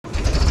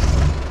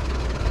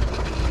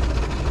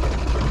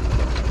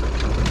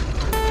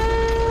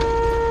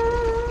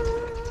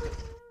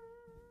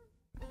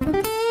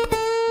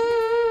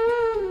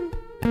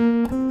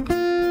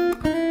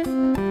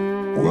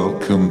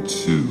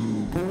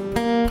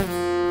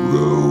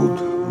Road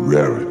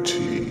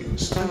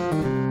Rarities.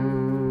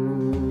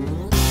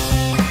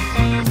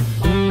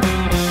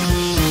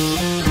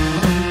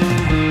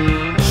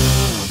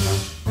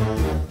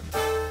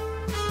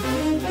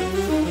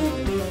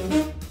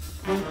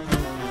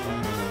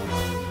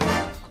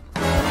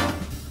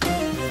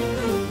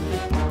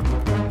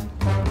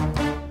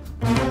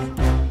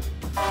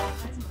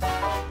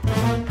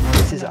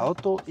 Dieses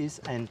Auto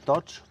ist ein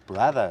Dodge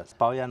Brothers,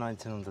 Baujahr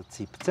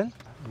 1917.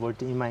 Ich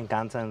wollte immer ein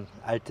ganz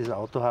altes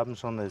Auto haben,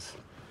 schon als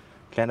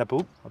kleiner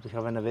Bub. Aber ich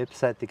habe auf einer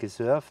Webseite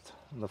gesurft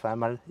und auf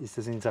einmal ist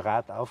das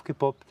Inserat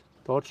aufgepoppt.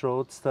 Dodge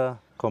Roadster,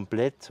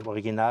 komplett,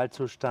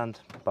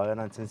 Originalzustand, Baujahr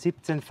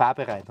 1917,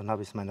 fahrbereit. Dann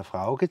habe ich es meiner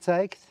Frau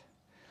gezeigt.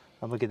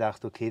 Dann habe ich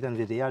gedacht, okay, dann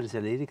wird alles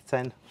erledigt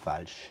sein.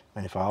 Falsch.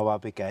 Meine Frau war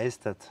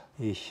begeistert.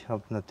 Ich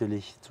habe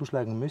natürlich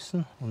zuschlagen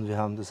müssen und wir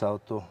haben das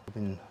Auto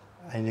in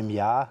einem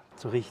Jahr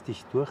so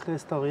richtig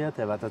durchrestauriert.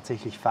 Er war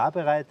tatsächlich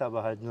fahrbereit,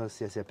 aber halt nur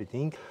sehr, sehr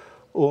bedingt.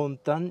 Und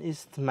dann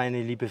ist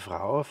meine liebe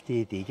Frau auf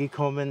die Idee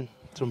gekommen,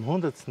 zum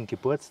 100.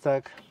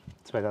 Geburtstag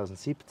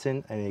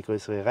 2017 eine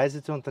größere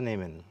Reise zu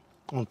unternehmen.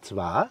 Und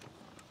zwar,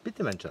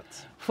 bitte mein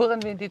Schatz.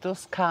 Fuhren wir in die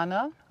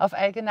Toskana auf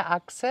eigener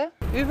Achse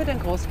über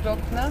den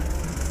Großglockner,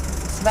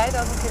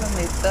 2000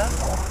 Kilometer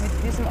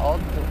mit diesem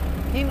Auto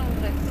hin und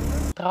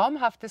retour.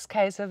 Traumhaftes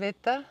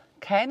Kaiserwetter,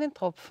 keinen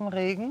Tropfen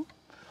Regen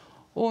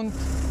und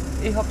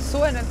ich habe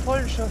so einen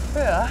tollen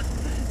Chauffeur,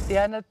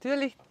 der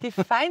natürlich die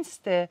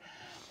feinste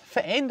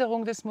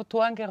Veränderung des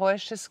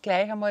Motorengeräusches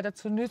gleich einmal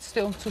dazu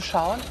nützte, um zu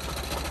schauen.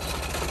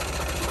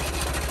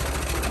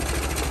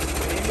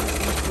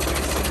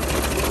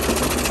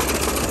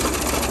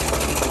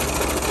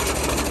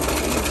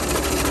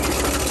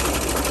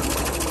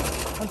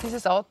 Und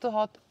dieses Auto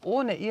hat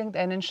ohne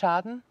irgendeinen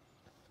Schaden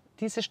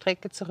diese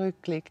Strecke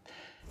zurückgelegt.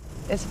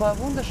 Es war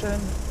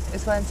wunderschön,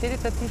 es war ein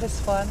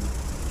seditatives Fahren.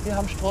 Wir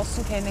haben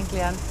Straßen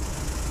kennengelernt,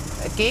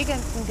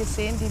 Gegenden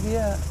gesehen, die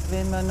wir,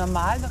 wenn wir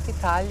normal nach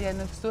Italien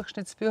als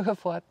Durchschnittsbürger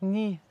fährt,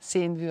 nie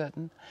sehen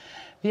würden.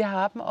 Wir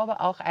haben aber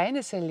auch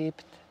eines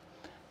erlebt,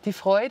 die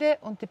Freude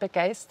und die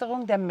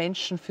Begeisterung der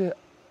Menschen für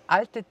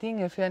alte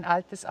Dinge, für ein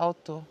altes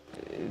Auto.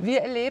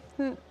 Wir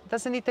erlebten,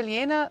 dass ein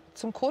Italiener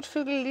zum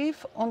Kotflügel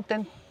lief und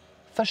den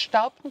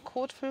verstaubten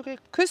Kotflügel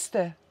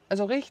küsste.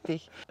 Also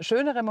richtig.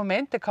 Schönere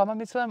Momente kann man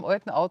mit so einem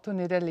alten Auto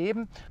nicht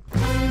erleben.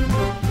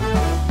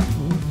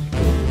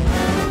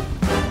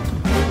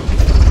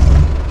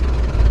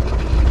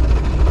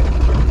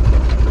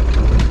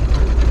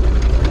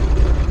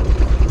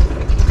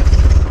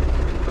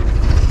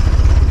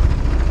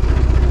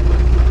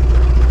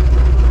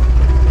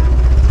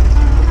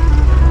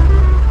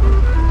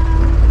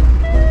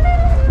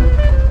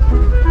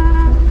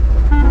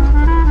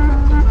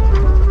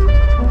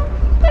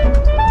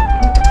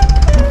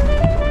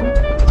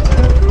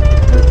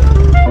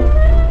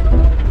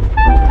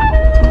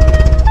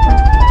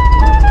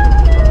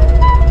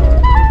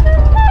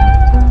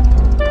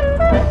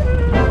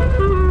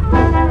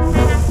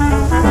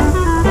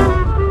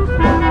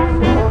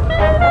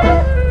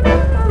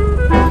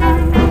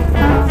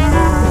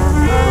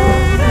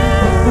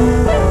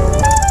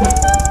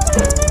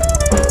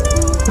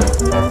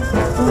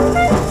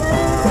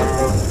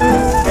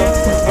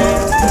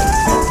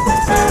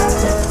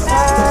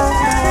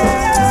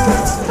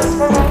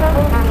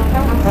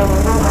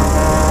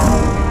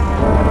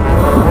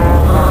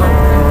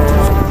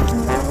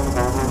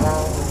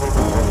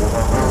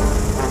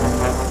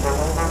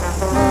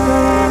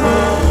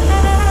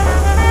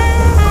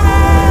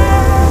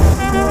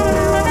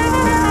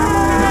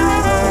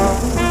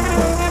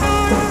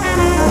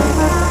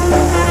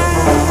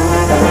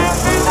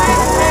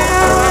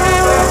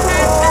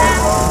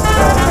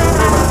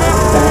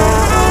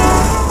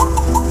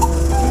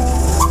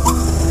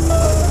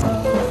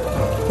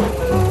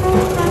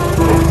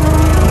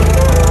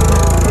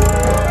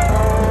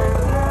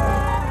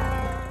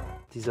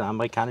 Dieser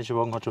amerikanische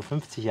Wagen hat schon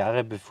 50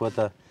 Jahre, bevor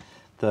der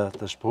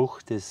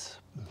Spruch des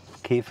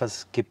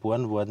Käfers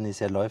geboren worden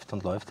ist, er läuft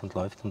und läuft und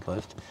läuft und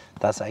läuft,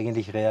 das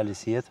eigentlich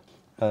realisiert.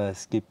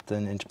 Es gibt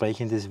ein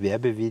entsprechendes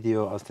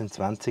Werbevideo aus den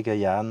 20er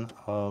Jahren,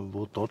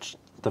 wo Dodge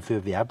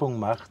dafür Werbung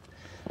macht,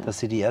 dass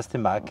sie die erste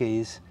Marke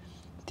ist,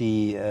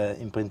 die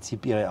im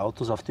Prinzip ihre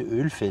Autos auf die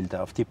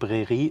Ölfelder, auf die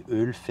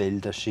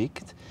Prärie-Ölfelder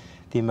schickt,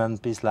 die man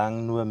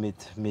bislang nur mit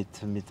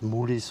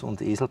Mulis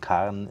und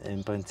Eselkarren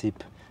im Prinzip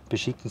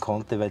beschicken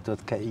konnte, weil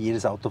dort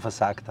jedes Auto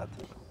versagt hat.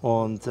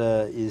 Und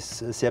ist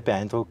sehr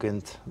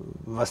beeindruckend,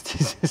 was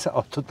dieses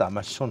Auto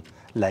damals schon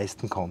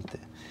leisten konnte.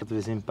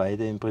 Wir sind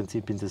beide im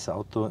Prinzip in das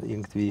Auto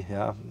irgendwie,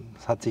 ja,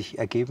 es hat sich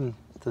ergeben,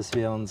 dass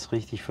wir uns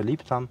richtig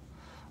verliebt haben.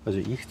 Also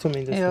ich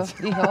zumindest. Ja,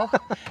 ich auch.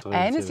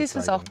 Eines ist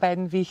uns auch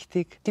beiden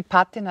wichtig, die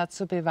Patina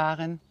zu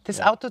bewahren,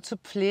 das Auto zu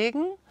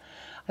pflegen,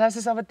 dass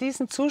es aber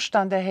diesen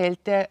Zustand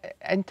erhält, der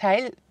ein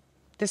Teil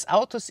des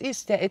Autos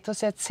ist, der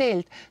etwas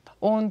erzählt.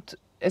 Und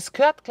es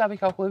gehört, glaube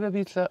ich, auch ein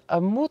bisschen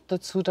Mut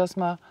dazu, dass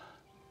man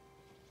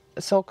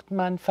sagt,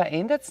 man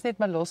verändert es nicht,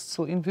 man lässt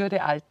so in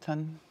Würde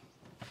altern.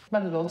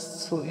 Man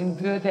lässt so in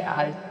Würde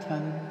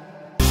altern.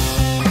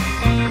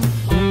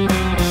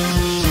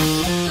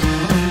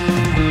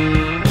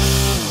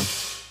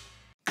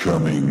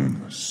 Learning.